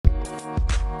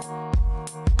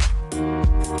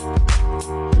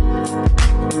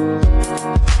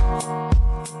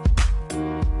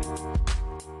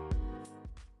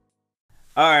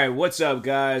All right, what's up,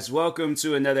 guys? Welcome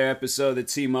to another episode of the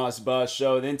T Moss Boss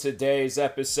Show. And in today's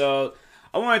episode,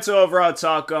 I wanted to overall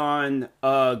talk on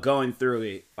going through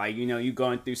it. Like, you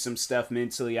going through some stuff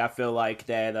mentally. I feel like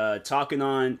that talking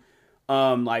on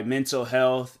like mental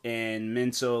health and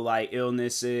mental like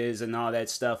illnesses and all that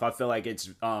stuff, I feel like it's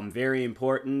very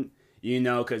important.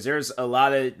 Because there's a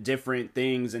lot of different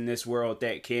things in this world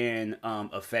that can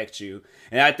affect you.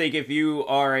 And I think if you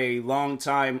are a long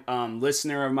time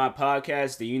listener of my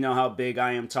podcast, then you know how big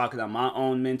I am talking about my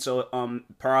own mental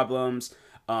problems,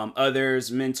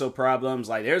 others' mental problems.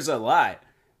 Like, there's a lot.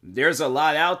 There's a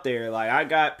lot out there. Like, I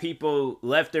got people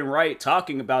left and right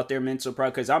talking about their mental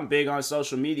problems because I'm big on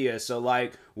social media. So,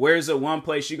 like, where's the one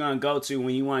place you're going to go to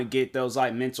when you want to get those,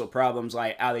 like, mental problems,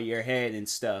 like, out of your head and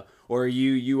stuff? Or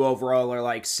you overall are,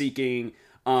 like, seeking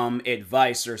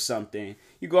advice or something.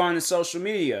 You go on to social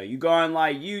media. You go on,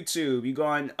 like, YouTube. You go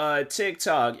on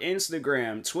TikTok,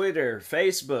 Instagram, Twitter,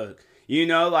 Facebook.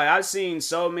 Like, I've seen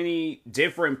so many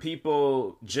different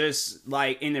people just,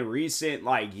 like, in the recent,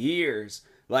 like, years,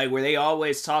 like, where they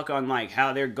always talk on, like,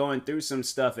 how they're going through some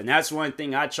stuff. And that's one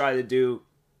thing I try to do.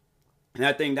 And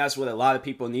I think that's what a lot of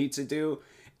people need to do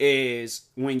is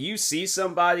when you see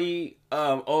somebody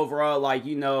overall, like,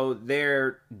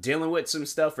 they're dealing with some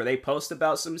stuff or they post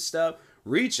about some stuff,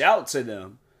 reach out to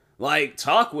them. Like,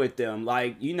 talk with them.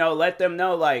 Like, let them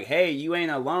know, like, hey, you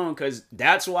ain't alone. Because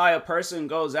that's why a person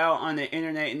goes out on the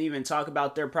internet and even talk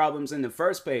about their problems in the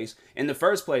first place,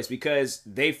 because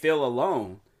they feel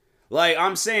alone. Like,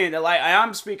 I'm saying that, like,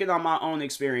 I'm speaking on my own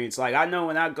experience. Like, I know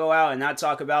when I go out and I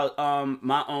talk about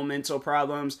my own mental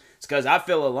problems, it's because I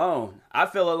feel alone. I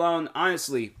feel alone,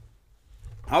 honestly.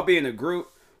 I'll be in a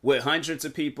group with hundreds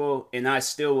of people and I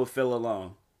still will feel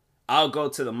alone. I'll go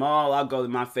to the mall, I'll go to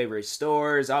my favorite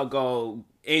stores, I'll go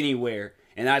anywhere,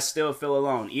 and I still feel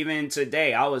alone. Even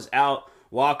today, I was out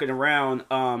walking around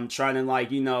trying to,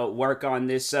 like, work on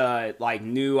this like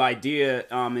new idea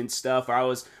and stuff. Or I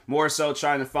was more so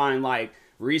trying to find, like,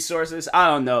 resources. I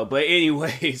don't know. But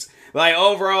anyways, like,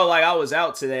 overall, like, I was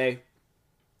out today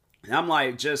and I'm,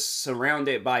 like, just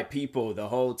surrounded by people the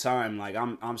whole time. Like,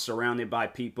 I'm surrounded by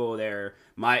people that are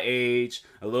my age,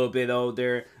 a little bit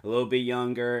older, a little bit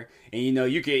younger. And,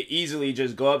 you could easily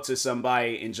just go up to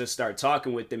somebody and just start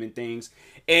talking with them and things.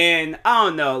 And I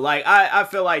don't know, like, I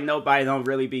feel like nobody don't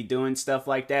really be doing stuff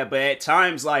like that. But at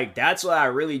times, like, that's what I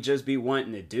really just be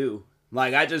wanting to do.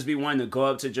 Like, I just be wanting to go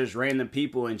up to just random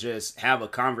people and just have a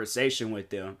conversation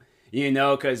with them.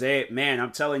 Because, man,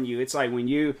 I'm telling you, it's like when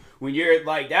you're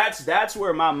like, that's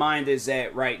where my mind is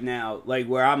at right now. Like,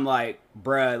 where I'm like,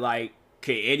 bruh, like,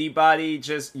 can anybody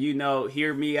just,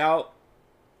 hear me out?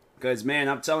 Because, man,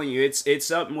 I'm telling you, it's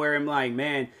something where I'm like,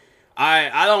 man,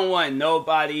 I don't want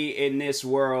nobody in this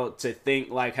world to think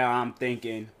like how I'm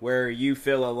thinking, where you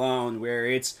feel alone, where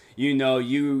it's,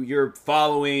 you're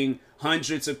following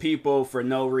hundreds of people for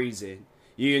no reason.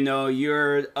 You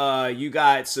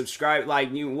got subscribe, like,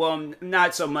 well,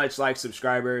 not so much like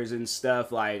subscribers and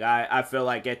stuff. Like, I feel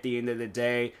like at the end of the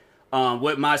day,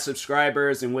 with my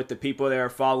subscribers and with the people that are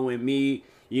following me,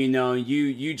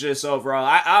 you just overall,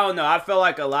 I don't know. I feel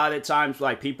like a lot of times,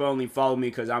 like, people only follow me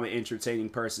because I'm an entertaining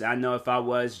person. I know if I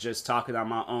was just talking on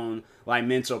my own, like,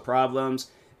 mental problems,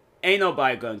 ain't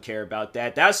nobody gonna care about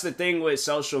that. That's the thing with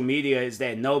social media, is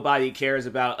that nobody cares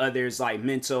about others' like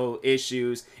mental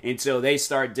issues until they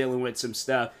start dealing with some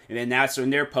stuff, and then that's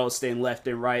when they're posting left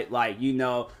and right, like,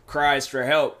 cries for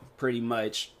help, pretty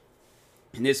much.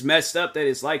 And it's messed up that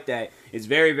it's like that. It's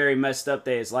very, very messed up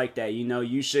that it's like that.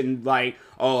 You shouldn't, like,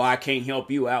 oh, I can't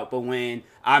help you out, but when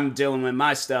I'm dealing with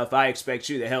my stuff, I expect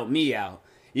you to help me out.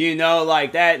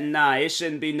 Like that, nah, it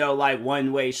shouldn't be no, like,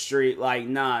 one-way street. Like,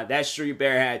 nah, that street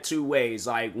bear had two ways,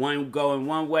 like, one going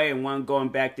one way and one going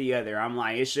back the other. I'm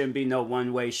like, it shouldn't be no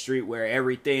one-way street where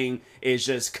everything is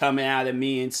just coming out of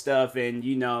me and stuff, and,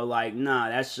 like, nah,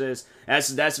 that's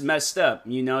messed up.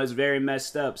 It's very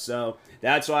messed up. So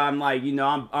that's why I'm like,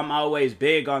 I'm always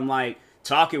big on, like,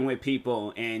 talking with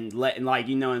people and letting, like,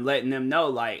 and letting them know,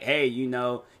 like, hey,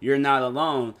 you're not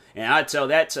alone. And I tell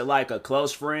that to, like, a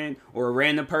close friend or a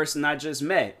random person I just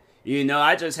met.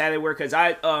 I just had it where, because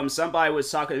somebody was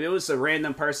talking, it was a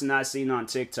random person I seen on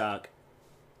TikTok.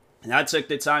 And I took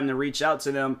the time to reach out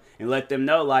to them and let them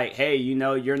know, like, hey,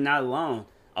 you're not alone.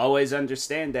 Always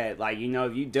understand that. Like,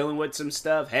 if you're dealing with some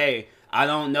stuff, hey, I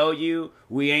don't know you.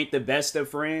 We ain't the best of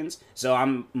friends. So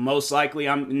and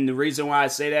the reason why I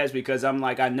say that is because I'm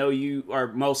like, I know you are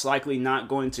most likely not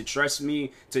going to trust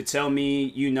me to tell me,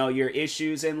 your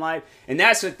issues in life. And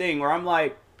that's the thing where I'm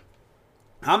like,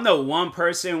 I'm the one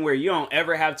person where you don't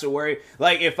ever have to worry.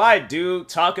 Like, if I do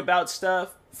talk about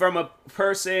stuff, from a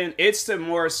person, it's to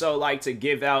more so like to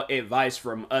give out advice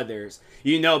from others,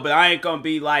 you know, but I ain't gonna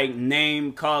be like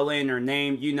name calling or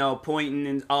name, you know, pointing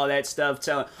and all that stuff,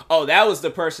 telling, oh, that was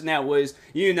the person that was,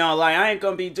 you know, like I ain't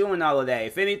gonna be doing all of that.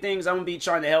 If anything's, I'm gonna be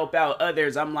trying to help out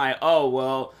others. I'm like, oh,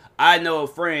 well, I know a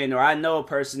friend or I know a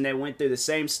person that went through the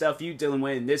same stuff you dealing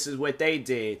with and this is what they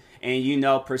did, and, you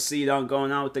know, proceed on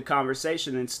going on with the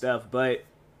conversation and stuff. But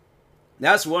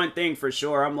that's one thing for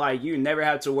sure. I'm like, you never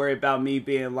have to worry about me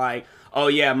being like, oh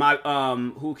yeah, my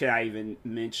who can I even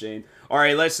mention? All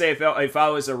right, let's say if I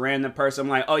was a random person, I'm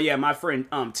like, oh yeah, my friend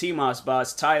T-Moss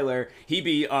boss Tyler, he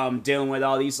be dealing with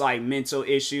all these like mental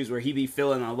issues where he be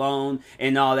feeling alone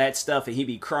and all that stuff, and he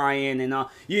be crying and all,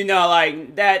 you know,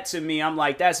 like that. To me, I'm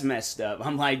like, that's messed up.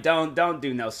 I'm like, don't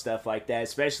do no stuff like that,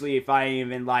 especially if I ain't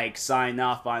even like sign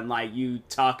off on like you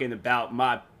talking about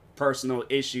my personal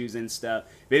issues and stuff.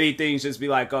 If anything, just be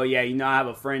like, oh yeah, you know, I have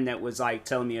a friend that was like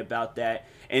telling me about that,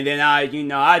 and then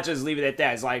I just leave it at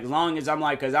that. It's like, as long as I'm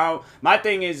like, cause my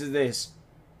thing is this,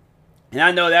 and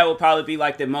I know that will probably be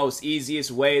like the most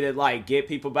easiest way to like get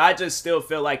people, but I just still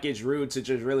feel like it's rude to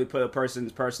just really put a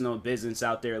person's personal business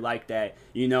out there like that,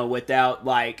 you know, without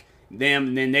like them,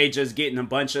 and then they just getting a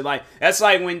bunch of like, that's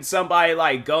like when somebody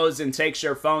like goes and takes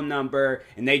your phone number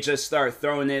and they just start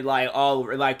throwing it like all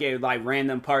over like it like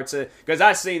random parts of, because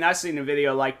I seen a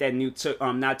video like that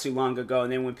not too long ago,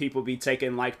 and then when people be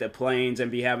taking like the planes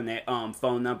and be having that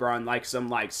phone number on like some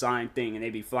like sign thing and they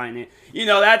be flying it, you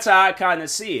know, that's how I kind of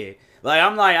see it. Like,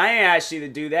 I'm like, I ain't asked you to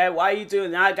do that. Why you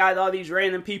doing that? I got all these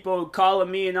random people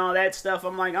calling me and all that stuff.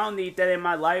 I'm like, I don't need that in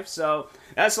my life. So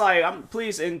that's like,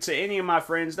 please, and to any of my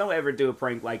friends, don't ever do a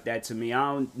prank like that to me.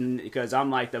 I don't, because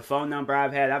I'm like, the phone number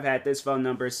I've had this phone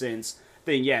number since,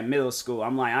 middle school.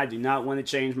 I'm like, I do not want to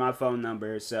change my phone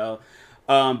number. So,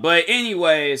 but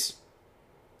anyways,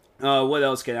 what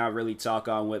else can I really talk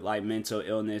on with like mental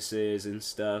illnesses and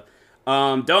stuff?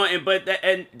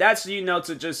 That's, you know,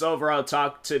 to just overall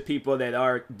talk to people that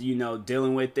are, you know,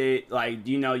 dealing with it. Like,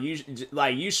 you know,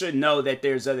 you should know that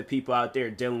there's other people out there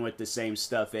dealing with the same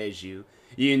stuff as you.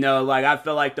 You know, like, I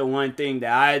feel like the one thing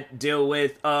that I deal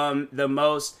with the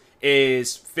most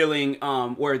is feeling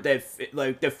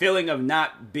the feeling of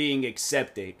not being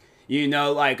accepted. You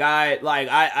know, like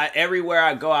I everywhere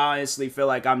I go, I honestly feel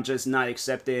like I'm just not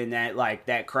accepted in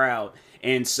that crowd.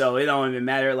 And so it don't even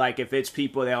matter, like, if it's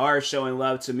people that are showing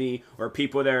love to me or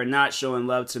people that are not showing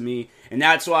love to me. And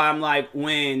that's why I'm like,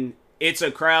 when it's a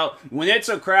crowd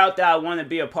that I want to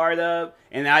be a part of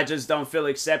and I just don't feel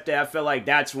accepted, I feel like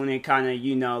that's when it kind of,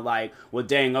 you know, like, well,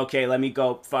 dang, okay, let me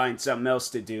go find something else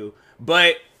to do.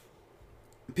 But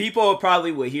people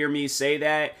probably would hear me say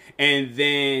that, and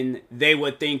then they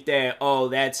would think that, oh,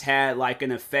 that's had like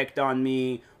an effect on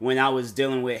me when I was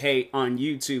dealing with hate on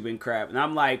YouTube and crap. And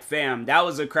I'm like, fam, that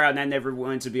was a crowd I never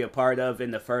wanted to be a part of in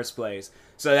the first place.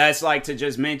 So that's like to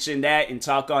just mention that and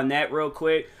talk on that real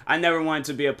quick. I never wanted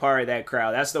to be a part of that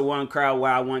crowd. That's the one crowd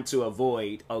where I want to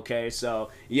avoid. Okay,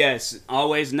 so yes,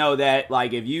 always know that,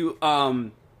 like, if you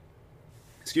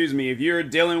if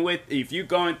you're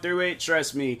going through it,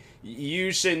 trust me,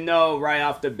 you should know right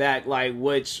off the bat, like,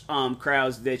 which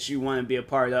crowds that you want to be a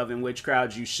part of and which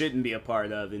crowds you shouldn't be a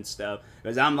part of and stuff.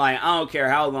 Because I'm like, I don't care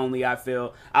how lonely I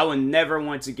feel, I would never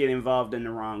want to get involved in the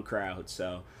wrong crowd.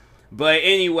 So, but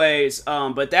anyways,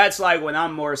 but that's like what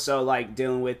I'm more so like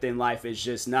dealing with in life, is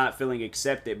just not feeling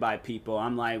accepted by people.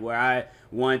 I'm like, where I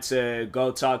want to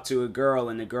go talk to a girl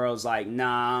and the girl's like,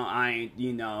 nah, I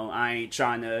ain't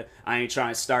trying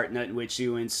to start nothing with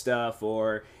you and stuff,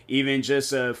 or even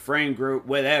just a friend group,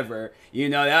 whatever. You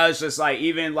know, that was just like,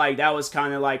 even like, that was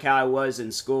kind of like how I was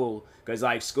in school. Because,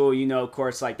 like, school, you know, of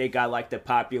course, like, they got, like, the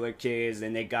popular kids,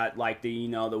 and they got, like, the, you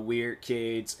know, the weird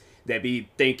kids that be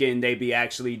thinking they be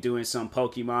actually doing some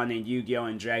Pokemon and Yu-Gi-Oh!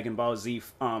 And Dragon Ball Z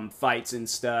fights and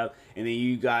stuff. And then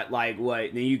you got, like,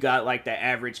 then you got, like, the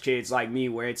average kids like me,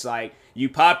 where it's like, you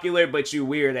popular, but you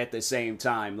weird at the same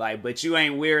time. Like, but you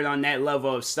ain't weird on that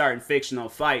level of starting fictional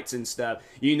fights and stuff.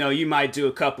 You know, you might do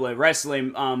a couple of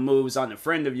wrestling moves on a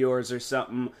friend of yours or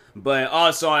something. But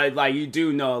also, like, you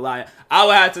do know, like, I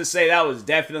would have to say that was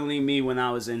definitely me when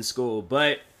I was in school.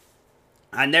 But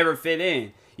I never fit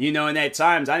in. You know, and at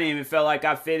times I didn't even feel like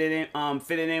I fitted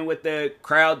in with the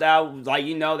crowd that I was, like,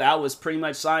 you know, that I was pretty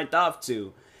much signed off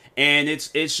to. And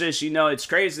it's just, you know, it's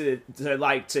crazy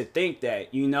to think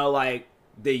that, you know, like,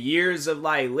 the years of,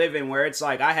 like, living where it's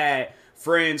like I had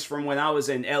friends from when I was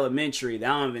in elementary that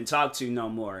I don't even talk to no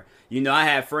more. You know, I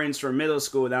had friends from middle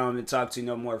school that I don't even talk to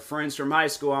no more. Friends from high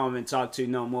school I don't even talk to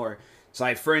no more. It's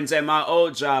like friends at my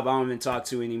old job I don't even talk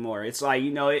to anymore. It's like,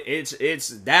 it's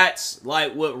that's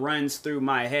like what runs through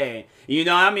my head.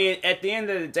 I mean, at the end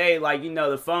of the day, like,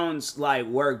 the phones like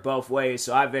work both ways.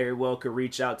 So I very well could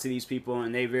reach out to these people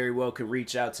and they very well could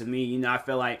reach out to me. I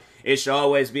feel like it should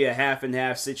always be a half and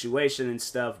half situation and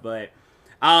stuff. But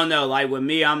I don't know, like with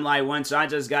me, I'm like, once I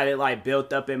just got it like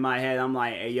built up in my head, I'm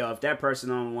like, hey yo, if that person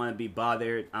don't want to be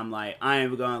bothered, I'm like, I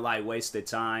ain't gonna like waste the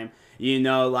time.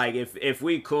 Like if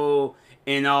we cool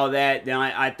and all that, then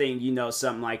I think,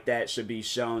 something like that should be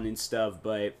shown and stuff.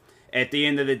 But at the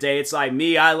end of the day, it's like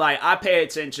me, I pay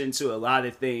attention to a lot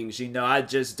of things, I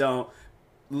just don't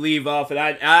leave off. And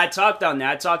I talked on that.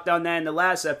 I talked on that in the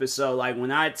last episode. Like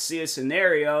when I see a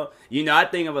scenario, I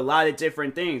think of a lot of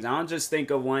different things. I don't just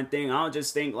think of one thing. I don't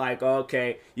just think like, oh,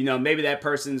 okay, maybe that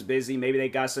person's busy. Maybe they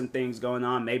got some things going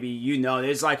on. Maybe,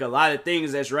 there's like a lot of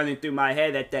things that's running through my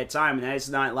head at that time. And it's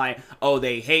not like, oh,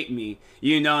 they hate me,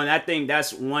 and I think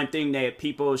that's one thing that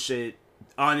people should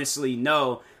honestly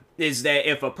know is that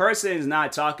if a person is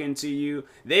not talking to you,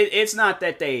 it's not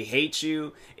that they hate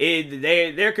you.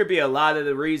 There could be a lot of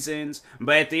the reasons,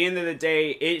 but at the end of the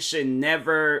day, it should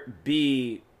never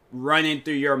be running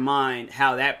through your mind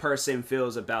how that person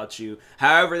feels about you.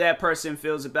 However that person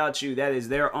feels about you, that is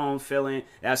their own feeling.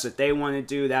 That's what they want to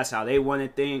do. That's how they want to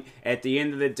think. At the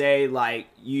end of the day, like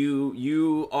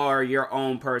you are your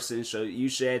own person, so you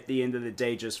should at the end of the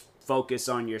day just focus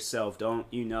on yourself. Don't,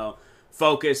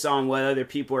 focus on what other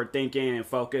people are thinking and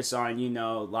focus on,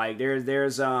 like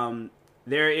it's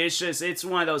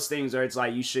one of those things where it's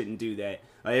like you shouldn't do that.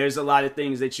 Like there's a lot of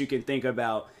things that you can think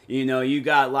about. You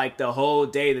got like the whole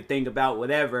day to think about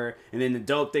whatever, and then the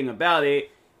dope thing about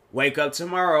it, wake up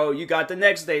tomorrow, you got the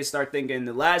next day to start thinking.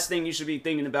 The last thing you should be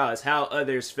thinking about is how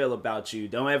others feel about you.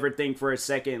 Don't ever think for a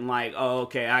second like, oh,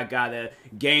 okay, I gotta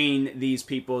gain these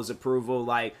people's approval.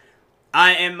 Like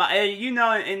I am,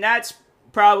 and that's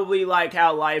probably like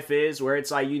how life is, where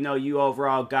it's like, you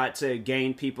overall got to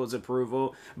gain people's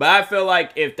approval. But I feel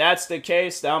like if that's the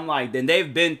case, I'm like, then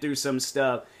they've been through some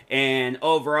stuff. And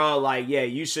overall, like, yeah,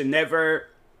 you should never,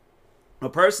 a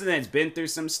person that's been through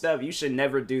some stuff, you should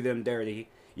never do them dirty.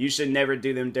 You should never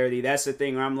do them dirty. That's the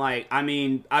thing where I'm like, I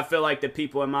mean, I feel like the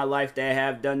people in my life that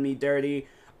have done me dirty,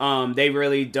 they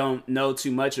really don't know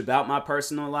too much about my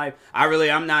personal life.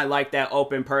 I'm not like that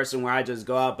open person where I just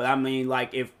go out. But I mean,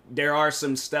 like, if there are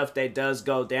some stuff that does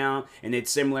go down and it's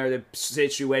similar to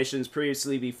situations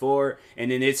previously before,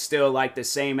 and then it's still like the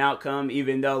same outcome,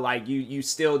 even though like you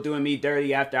still doing me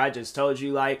dirty after I just told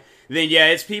you, like, then yeah,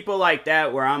 it's people like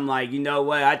that where I'm like, you know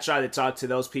what? I try to talk to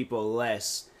those people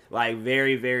less. Like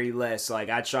very, very less.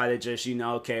 Like I try to just,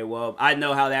 okay, well, I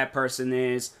know how that person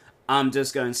is. I'm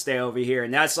just going to stay over here.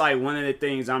 And that's like one of the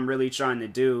things I'm really trying to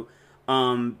do,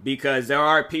 because there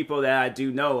are people that I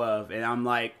do know of, and I'm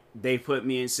like, they put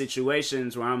me in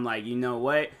situations where I'm like, you know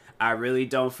what? I really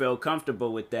don't feel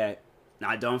comfortable with that.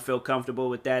 I don't feel comfortable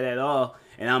with that at all.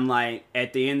 And I'm like,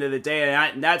 at the end of the day,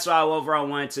 and that's why I overall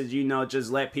wanted to,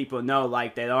 just let people know,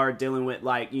 like, that are dealing with,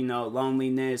 like,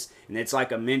 loneliness. And it's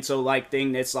like a mental, like,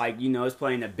 thing that's like, it's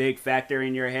playing a big factor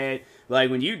in your head. Like,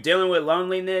 when you dealing with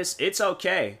loneliness, it's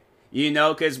okay.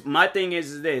 Because my thing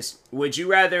is this. Would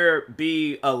you rather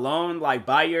be alone, like,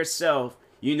 by yourself,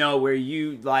 where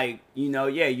you, like,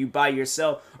 you by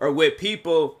yourself, or with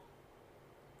people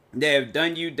that have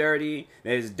done you dirty,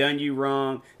 that has done you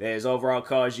wrong, that has overall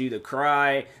caused you to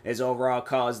cry, that has overall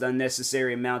caused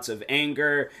unnecessary amounts of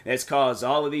anger, that's caused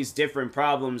all of these different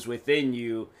problems within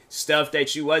you, stuff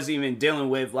that you wasn't even dealing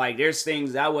with. Like, there's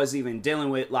things I wasn't even dealing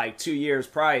with, like, 2 years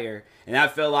prior. And I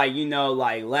feel like,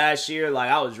 like, last year, like,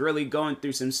 I was really going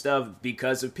through some stuff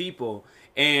because of people.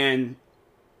 And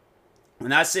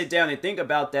when I sit down and think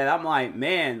about that, I'm like,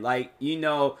 man, like,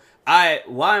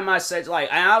 why am I such, like,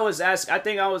 and I was asking, I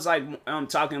think I was like,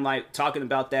 talking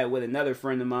about that with another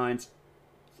friend of mine.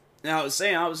 And I was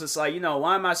saying, I was just like,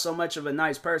 why am I so much of a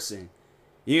nice person?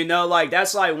 Like,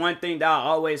 that's like one thing that I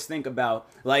always think about,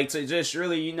 like, to just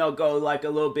really, go like a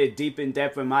little bit deep in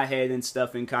depth in my head and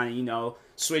stuff, and kind of,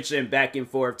 switching back and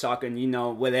forth, talking,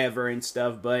 whatever and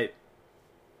stuff. But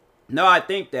no, I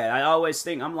think that I always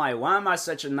think, I'm like, why am I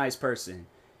such a nice person?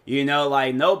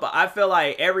 Like, no, but I feel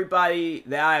like everybody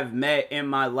that I've met in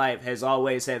my life has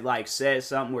always had, like, said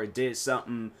something or did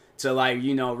something to, like,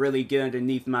 really get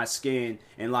underneath my skin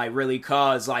and, like, really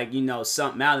cause, like,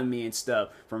 something out of me and stuff.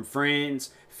 From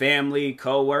friends, family,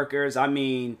 co-workers. I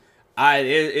mean,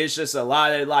 it's just a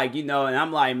lot of, like, and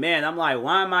I'm like, man,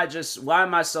 why am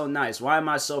I so nice? Why am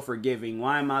I so forgiving?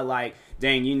 Why am I like,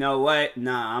 dang, you know what?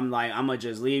 Nah, I'm like, I'm gonna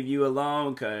just leave you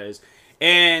alone, cause...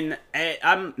 And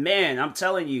I'm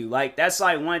telling you, like, that's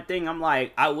like one thing I'm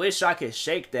like, I wish I could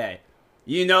shake that.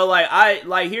 You know,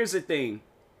 here's the thing.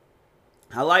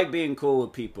 I like being cool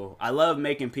with people. I love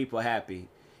making people happy.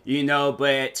 You know,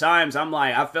 but at times I'm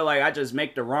like, I feel like I just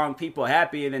make the wrong people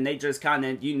happy and then they just kind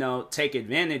of, you know, take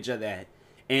advantage of that.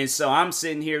 And so I'm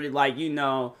sitting here like, you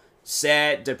know,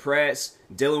 sad, depressed,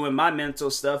 dealing with my mental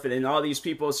stuff, and then all these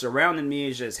people surrounding me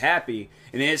is just happy.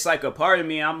 And then it's like a part of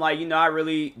me, I'm like, you know, I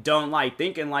really don't like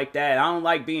thinking like that. I don't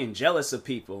like being jealous of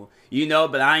people, you know,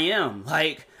 but I am.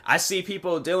 Like, I see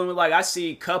people dealing with, like, I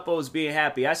see couples being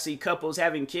happy. I see couples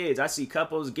having kids. I see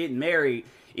couples getting married.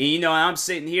 And, you know, I'm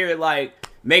sitting here, like,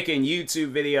 making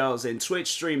YouTube videos and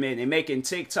Twitch streaming and making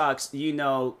TikToks, you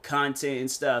know, content and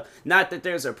stuff. Not that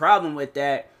there's a problem with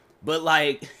that, but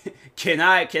like, can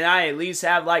I at least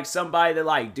have like somebody to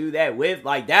like do that with?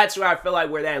 Like, that's where I feel like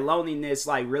where that loneliness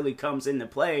like really comes into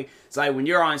play. It's like when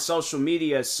you're on social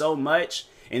media so much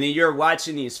and then you're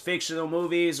watching these fictional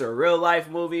movies or real life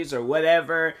movies or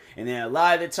whatever, and then a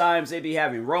lot of the times they be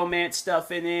having romance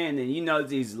stuff in it, and then, you know,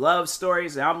 these love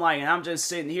stories, and I'm just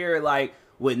sitting here like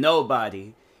with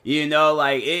nobody. You know,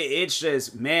 like it's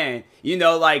just, man, you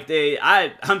know, like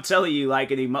I'm telling you,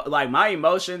 like like my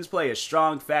emotions play a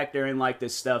strong factor in like the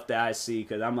stuff that I see,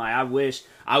 because I'm like, I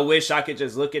wish I could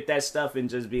just look at that stuff and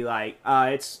just be like,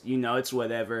 it's, you know, it's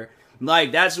whatever.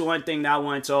 Like, that's one thing that I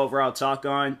wanted to overall talk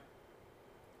on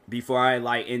before I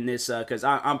like end this, because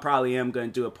I'm probably gonna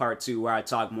do a part 2 where I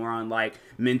talk more on like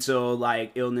mental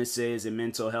like illnesses and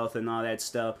mental health and all that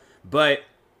stuff. But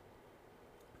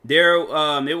there,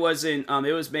 it wasn't,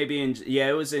 it was maybe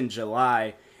it was in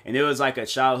July, and it was like a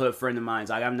childhood friend of mine.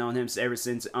 Like, I've known him ever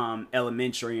since,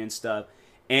 elementary and stuff.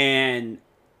 And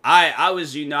I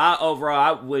was, you know,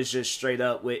 I was just straight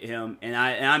up with him. And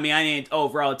I mean, I didn't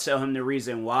overall tell him the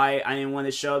reason why I didn't want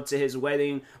to show up to his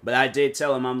wedding, but I did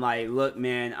tell him, I'm like, look,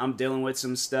 man, I'm dealing with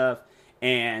some stuff.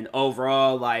 And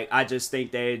overall, like, I just think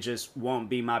that it just won't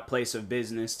be my place of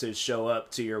business to show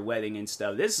up to your wedding and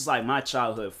stuff. This is like my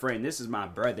childhood friend. This is my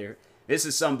brother. This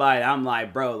is somebody I'm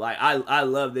like, bro, like, I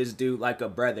love this dude like a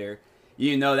brother.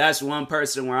 You know, that's one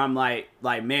person where I'm like,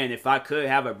 man, if I could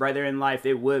have a brother in life,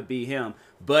 it would be him.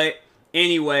 But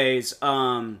anyways,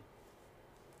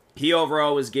 he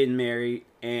overall was getting married,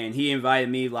 and he invited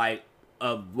me like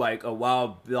a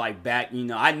while like back. You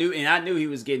know, I knew he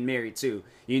was getting married too.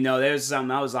 You know, there's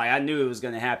something I was like, I knew it was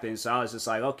gonna happen, so I was just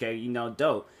like, okay, you know,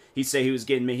 dope. He said he was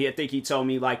getting me. I think he told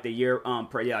me like the year,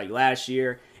 like last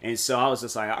year, and so I was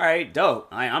just like, all right, dope.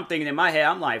 I'm thinking in my head,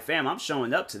 I'm like, fam, I'm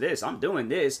showing up to this. I'm doing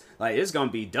this. Like, it's gonna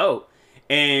be dope.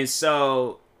 And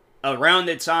so around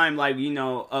the time, like, you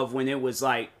know, of when it was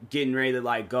like getting ready to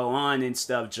like go on and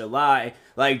stuff, July,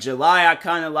 I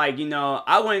kind of like, you know,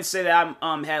 I wouldn't say that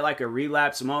I had like a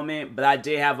relapse moment, but I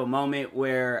did have a moment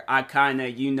where I kind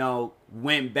of, you know,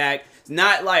 went back,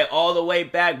 not like all the way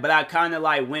back, but I kind of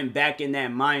like went back in that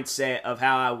mindset of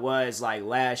how I was like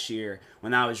last year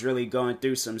when I was really going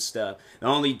through some stuff. The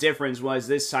only difference was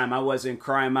this time I wasn't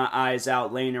crying my eyes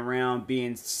out, laying around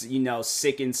being, you know,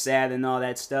 sick and sad and all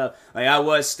that stuff. Like, I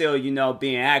was still, you know,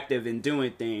 being active and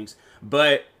doing things,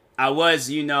 but I was,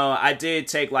 you know, I did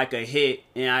take like a hit,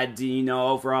 and you know,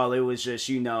 overall it was just,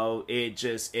 you know, it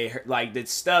hurt, like the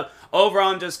stuff, overall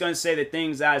I'm just going to say the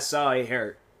things I saw, it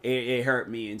hurt. It hurt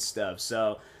me and stuff.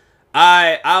 So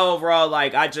I overall,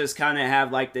 like, I just kind of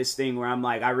have like this thing where I'm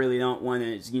like, I really don't want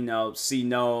to, you know, see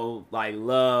no like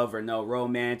love or no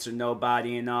romance or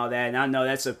nobody and all that. And I know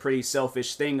that's a pretty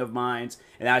selfish thing of mine,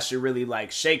 and I should really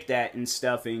like shake that and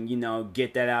stuff and, you know,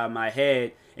 get that out of my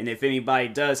head. And if anybody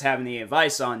does have any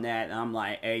advice on that, I'm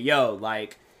like, hey, yo,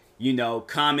 like, you know,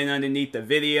 comment underneath the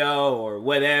video or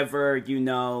whatever, you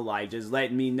know, like, just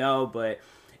letting me know. But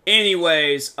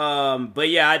anyways, but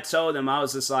yeah, I told him, I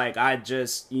was just like, I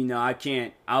just, you know, I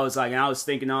can't, I was like, and I was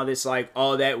thinking all this, like,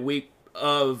 all that week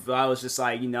of, I was just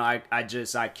like, you know, I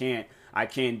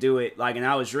can't do it. Like, and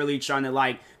I was really trying to,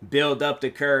 like, build up the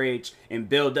courage and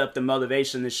build up the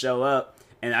motivation to show up.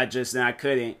 And I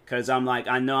couldn't, because I'm like,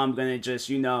 I know I'm going to just,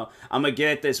 you know, I'm going to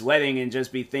get at this wedding and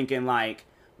just be thinking, like,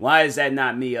 why is that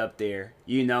not me up there?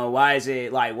 You know, why is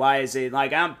it,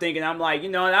 like, I'm thinking, I'm like, you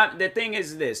know, the thing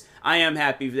is this, I am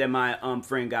happy that my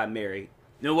friend got married.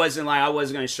 It wasn't like I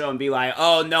wasn't going to show and be like,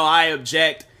 oh, no, I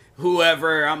object,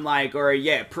 whoever, I'm like, or,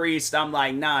 yeah, priest, I'm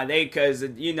like, nah, because,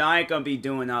 you know, I ain't going to be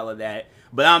doing all of that.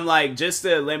 But I'm like, just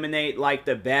to eliminate, like,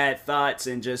 the bad thoughts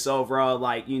and just overall,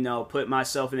 like, you know, put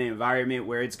myself in an environment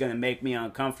where it's going to make me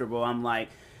uncomfortable, I'm like,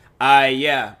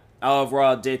 I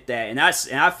overall did that. And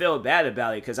I feel bad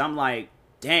about it, because I'm like,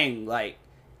 dang, like,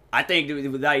 I think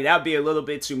like that'd be a little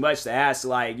bit too much to ask.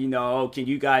 Like, you know, oh, can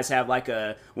you guys have like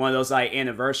one of those like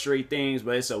anniversary things,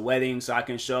 but it's a wedding, so I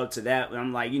can show up to that. And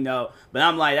I'm like, you know, but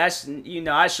I'm like, that's, you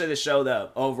know, I should have showed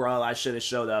up. Overall, I should have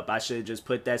showed up. I should have just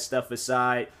put that stuff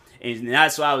aside. And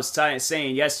that's what I was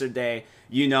saying yesterday.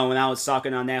 You know, when I was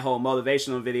talking on that whole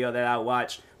motivational video that I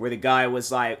watched, where the guy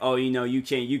was like, oh, you know, you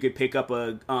could pick up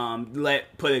put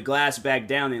a glass back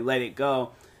down and let it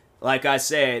go. Like I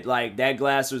said, like that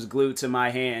glass was glued to my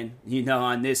hand, you know,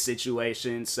 on this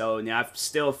situation. So you know, I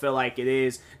still feel like it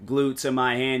is glued to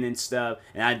my hand and stuff.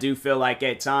 And I do feel like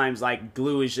at times, like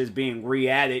glue is just being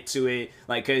re-added to it.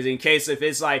 Like, cause in case if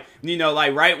it's like, you know,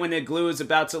 like right when the glue is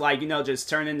about to like, you know, just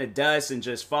turn into dust and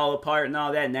just fall apart and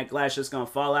all that, and that glass just gonna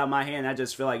fall out my hand, I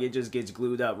just feel like it just gets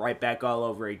glued up right back all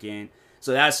over again.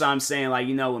 So that's what I'm saying. Like,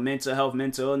 you know, with mental health,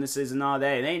 mental illnesses and all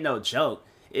that, it ain't no joke.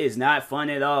 It is not fun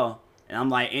at all. And I'm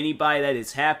like, anybody that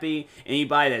is happy,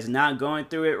 anybody that's not going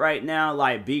through it right now,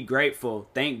 like, be grateful.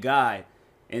 Thank God.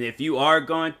 And if you are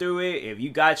going through it, if you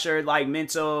got your, like,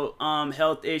 mental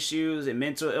health issues and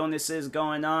mental illnesses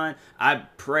going on, I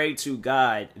pray to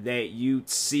God that you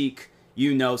seek,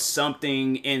 you know,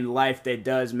 something in life that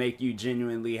does make you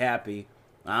genuinely happy.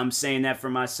 I'm saying that for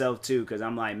myself, too, because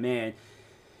I'm like, man,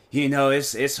 you know,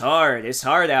 it's hard. It's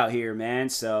hard out here, man.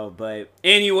 So, but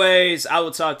anyways, I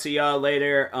will talk to y'all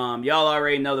later. Y'all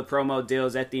already know the promo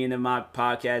deals at the end of my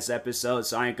podcast episode,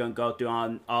 so I ain't gonna go through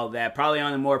on all that. Probably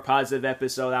on a more positive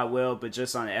episode I will, but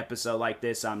just on an episode like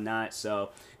this, I'm not. So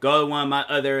go to one of my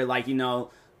other, like, you know,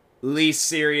 least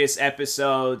serious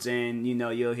episodes, and, you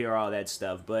know, you'll hear all that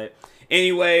stuff. But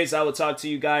anyways, I will talk to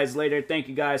you guys later. Thank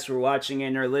you guys for watching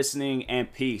and or listening,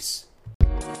 and peace.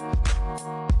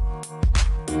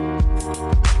 Thank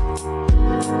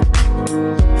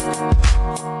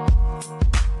you.